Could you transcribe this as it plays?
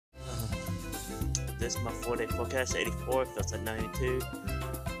This is my 4-day forecast. 84, feels like 92.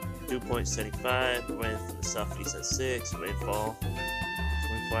 Dew point 75. Rain from the southeast at 6. Rainfall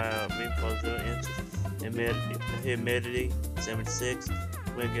 24 hour. Rainfall 0 inches. Humidity 76.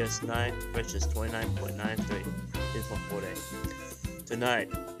 Wind gust 9. Pressure is 29.93. Here's my 4-day. Tonight,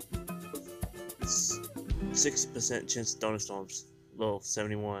 60% chance of thunderstorms. Low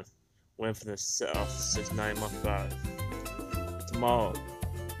 71. Wind from the south 69 miles per hour. Tomorrow,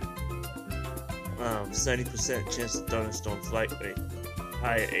 70% chance of thunderstorms likely.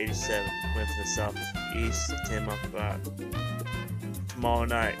 High at 87. Wind from the southeast 10 miles per hour. Tomorrow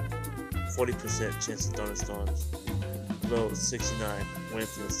night, 40% chance of thunderstorms. Low 69. Wind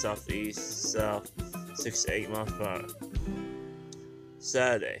from the southeast south 6 to 8 miles per hour.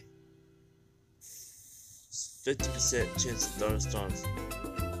 Saturday, 50% chance of thunderstorms.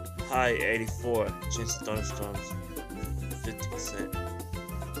 High 84. Chance of thunderstorms 50%.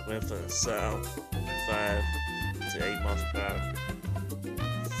 Wind from the south 5 to 8 miles per hour.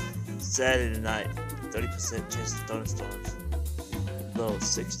 Saturday night, 30% chance of thunderstorms. Low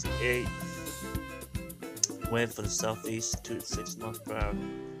 68. Wind from the southeast 2 to 6 miles per hour.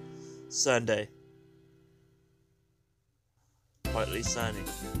 Sunday, partly sunny.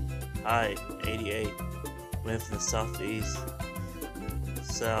 High 88. Wind from the southeast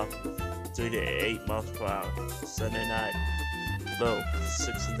south 3 to 8 miles per hour. Sunday night, low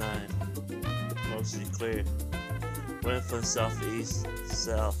 69. Mostly clear. Wind from the southeast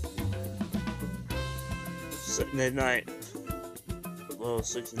south. Sunday night, low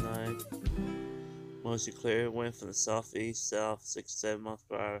 69. Mostly clear. Wind from the southeast south 6 to 7 miles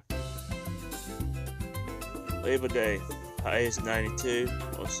per hour. Labor Day, high is 92.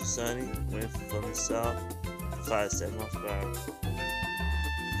 Mostly sunny. Wind from the south 5 to 7 miles per hour.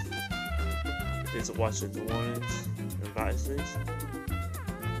 Here's a watching the warnings and advisories.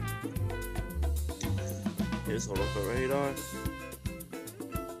 Here's a local radar.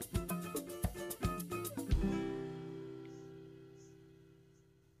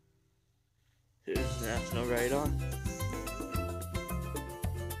 Here's the national radar.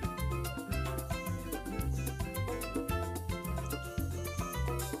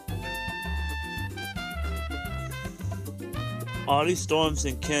 All these storms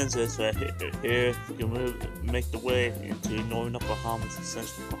in Kansas right here can make the way into northern Oklahoma and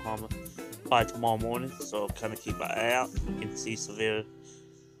central Oklahoma by tomorrow morning. So kind of keep an eye out. We can see severe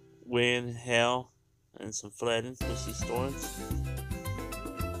wind, hail, and some flooding with these storms.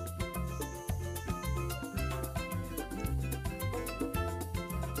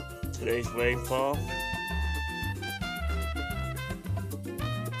 Today's rainfall.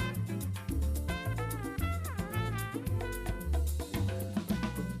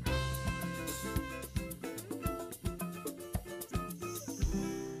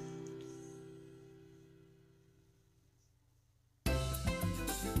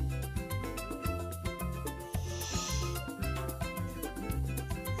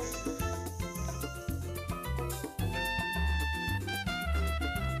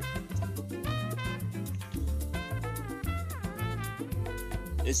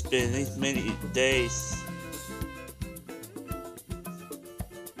 It's been these many days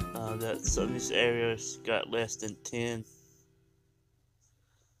that some of these areas got less than 10th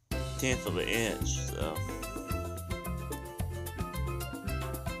of an inch, so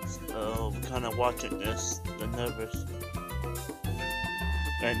we're kind of watching the numbers.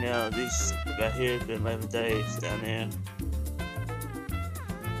 Right now, these right here have been 11 days down there.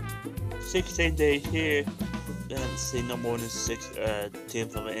 16 days here. Haven't seen no more than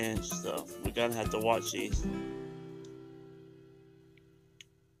 10th of an inch, so we're gonna have to watch these.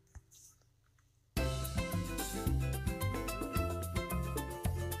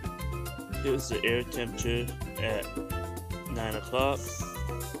 Here's the air temperature at 9 o'clock.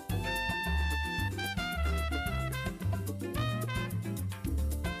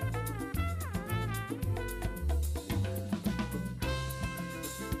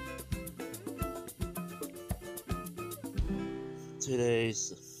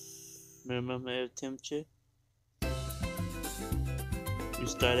 Today's minimum air temperature. We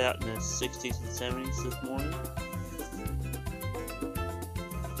started out in the 60s and 70s this morning.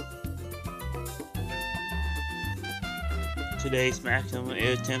 Today's maximum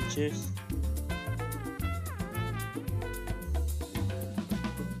air temperatures.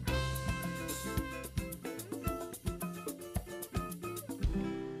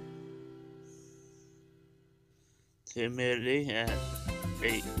 Humidity at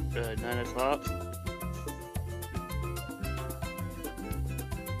 9 o'clock.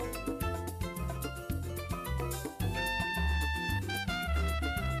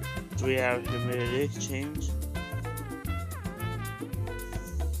 3-hour humidity change.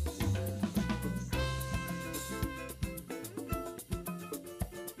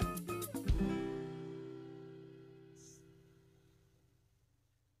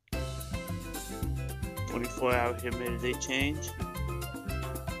 Hour humidity change.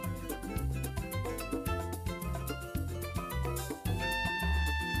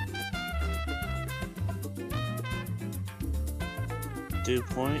 Dew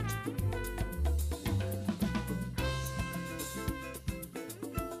point.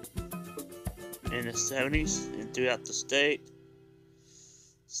 In the 70s and throughout the state.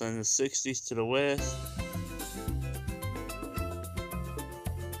 So in the 60s to the west.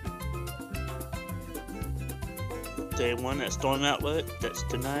 Day 1, that storm outlook, that's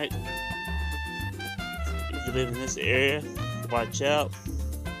tonight. If you live in this area, watch out.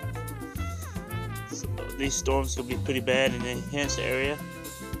 So these storms will be pretty bad in the Enhanced area.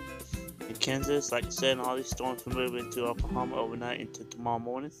 In Kansas, like I said, all these storms will move into Oklahoma overnight into tomorrow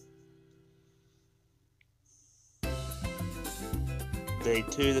morning. Day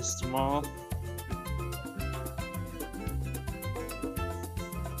 2, this is tomorrow.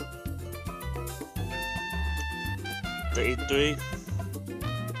 Day 3.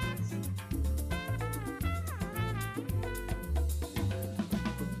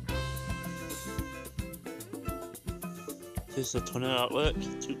 This is a tornado outlook,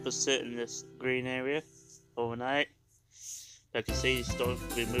 2% in this green area overnight. Like you see, these storms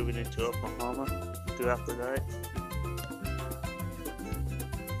will be moving into Oklahoma throughout the night.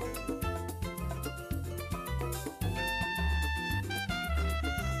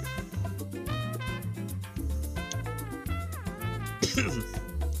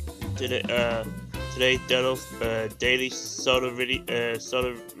 Today's daily solar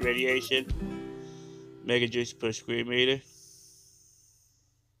radiation megajoules per square meter.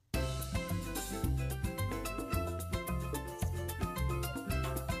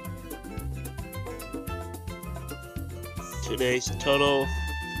 Today's total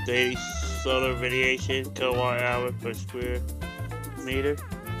daily solar radiation kilowatt hour per square meter.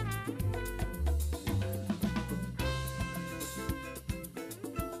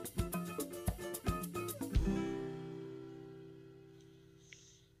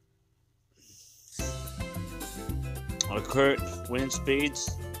 Our current wind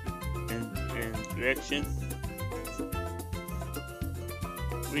speeds and direction.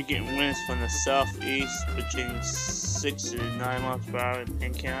 We're getting winds from the southeast between 6 to 9 miles per hour in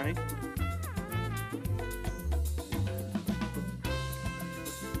Penn County.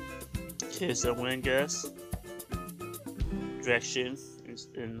 Here's the wind gust. Direction is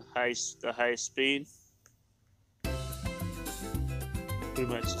in the highest speed. Pretty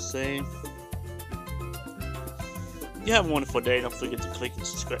much the same. You have a wonderful day. Don't forget to click and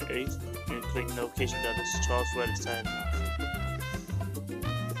subscribe and click the notification bell. This is Charles Redder signing off.